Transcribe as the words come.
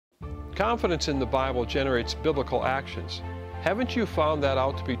Confidence in the Bible generates biblical actions. Haven't you found that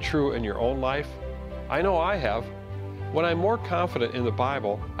out to be true in your own life? I know I have. When I'm more confident in the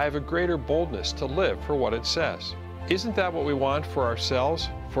Bible, I have a greater boldness to live for what it says. Isn't that what we want for ourselves,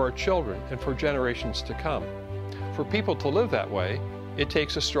 for our children, and for generations to come? For people to live that way, it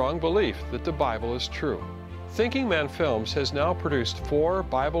takes a strong belief that the Bible is true. Thinking Man Films has now produced 4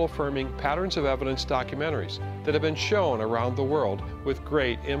 Bible-affirming patterns of evidence documentaries that have been shown around the world with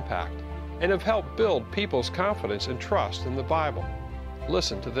great impact and have helped build people's confidence and trust in the Bible.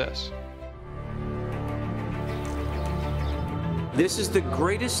 Listen to this. This is the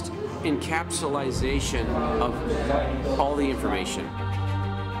greatest encapsulation of all the information.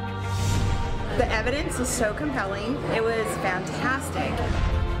 The evidence is so compelling. It was fantastic.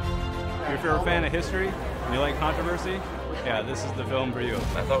 If you're a fan of history and you like controversy, yeah, this is the film for you.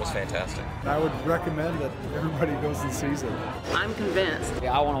 I thought it was fantastic. I would recommend that everybody goes and sees it. I'm convinced.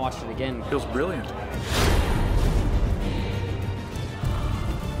 Yeah, I want to watch it again. It feels brilliant.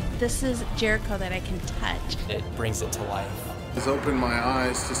 This is Jericho that I can touch. It brings it to life. It's opened my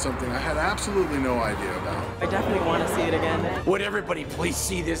eyes to something I had absolutely no idea about. I definitely want to see it again. Would everybody please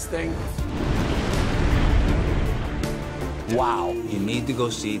see this thing? Wow. You need to go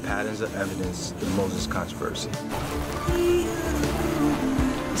see Patterns of Evidence, the Moses controversy.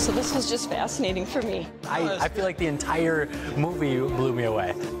 So this was just fascinating for me. I feel like the entire movie blew me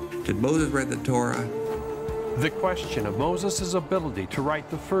away. Did Moses write the Torah? The question of Moses' ability to write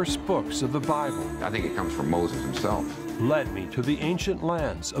the first books of the Bible I think it comes from Moses himself. led me to the ancient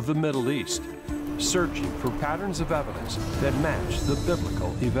lands of the Middle East, searching for patterns of evidence that match the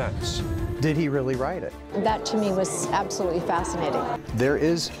biblical events. Did he really write it? That to me was absolutely fascinating. There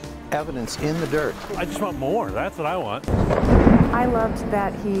is evidence in the dirt. I just want more. That's what I want. I loved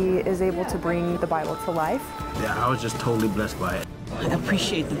that he is able to bring the Bible to life. Yeah, I was just totally blessed by it. I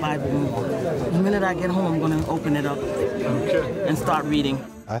appreciate the Bible more. The minute I get home, I'm going to open it up and start reading.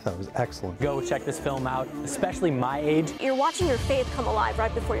 I thought it was excellent. Go check this film out, especially my age. You're watching your faith come alive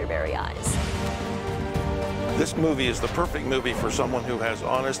right before your very eyes. This movie is the perfect movie for someone who has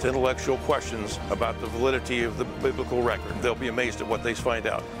honest intellectual questions about the validity of the biblical record. They'll be amazed at what they find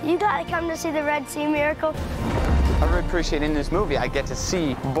out. You gotta come to see the Red Sea miracle. I really appreciate in this movie I get to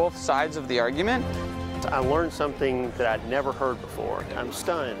see both sides of the argument. I learned something that I'd never heard before. I'm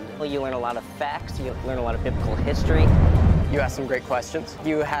stunned. Well, you learn a lot of facts, you learn a lot of biblical history. You asked some great questions.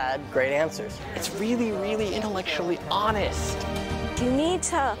 You had great answers. It's really, really intellectually honest. You need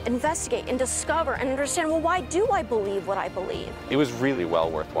to investigate and discover and understand, well, why do I believe what I believe? It was really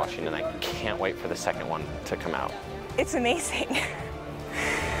well worth watching, and I can't wait for the second one to come out. It's amazing.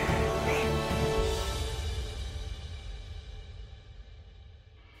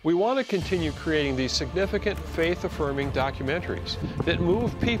 We want to continue creating these significant faith-affirming documentaries that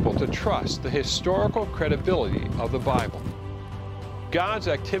move people to trust the historical credibility of the Bible. God's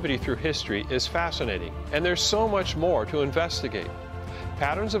activity through history is fascinating, and there's so much more to investigate.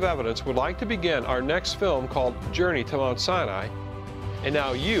 Patterns of Evidence would like to begin our next film called Journey to Mt Sinai, and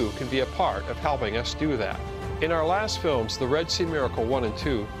now you can be a part of helping us do that. In our last films, The Red Sea Miracle 1 and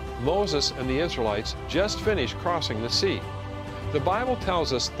 2, Moses and the Israelites just finished crossing the sea. The Bible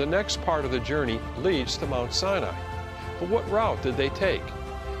tells us the next part of the journey leads to Mt Sinai. But what route did they take?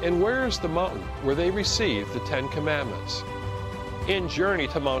 And where is the mountain where they received the 10 Commandments? In Journey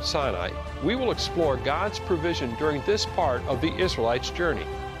to Mt Sinai, we will explore God's provision during this part of the Israelites' journey,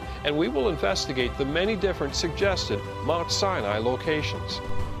 and we will investigate the many different suggested Mt Sinai locations.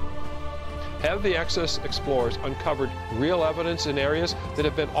 Have the Exodus explorers uncovered real evidence in areas that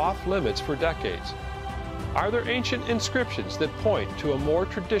have been off limits for decades? Are there ancient inscriptions that point to a more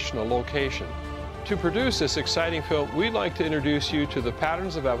traditional location? To produce this exciting film, we'd like to introduce you to the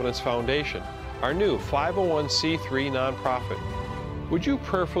Patterns of Evidence Foundation, our new 501c3 nonprofit. Would you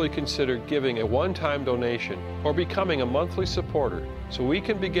prayerfully consider giving a one-time donation or becoming a monthly supporter so we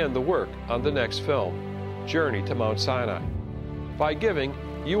can begin the work on the next film, Journey to Mt Sinai? By giving,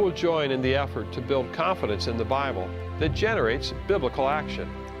 you will join in the effort to build confidence in the Bible that generates biblical action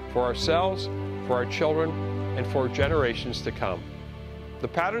for ourselves, for our children, and for generations to come. The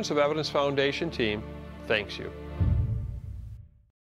Patterns of Evidence Foundation team thanks you.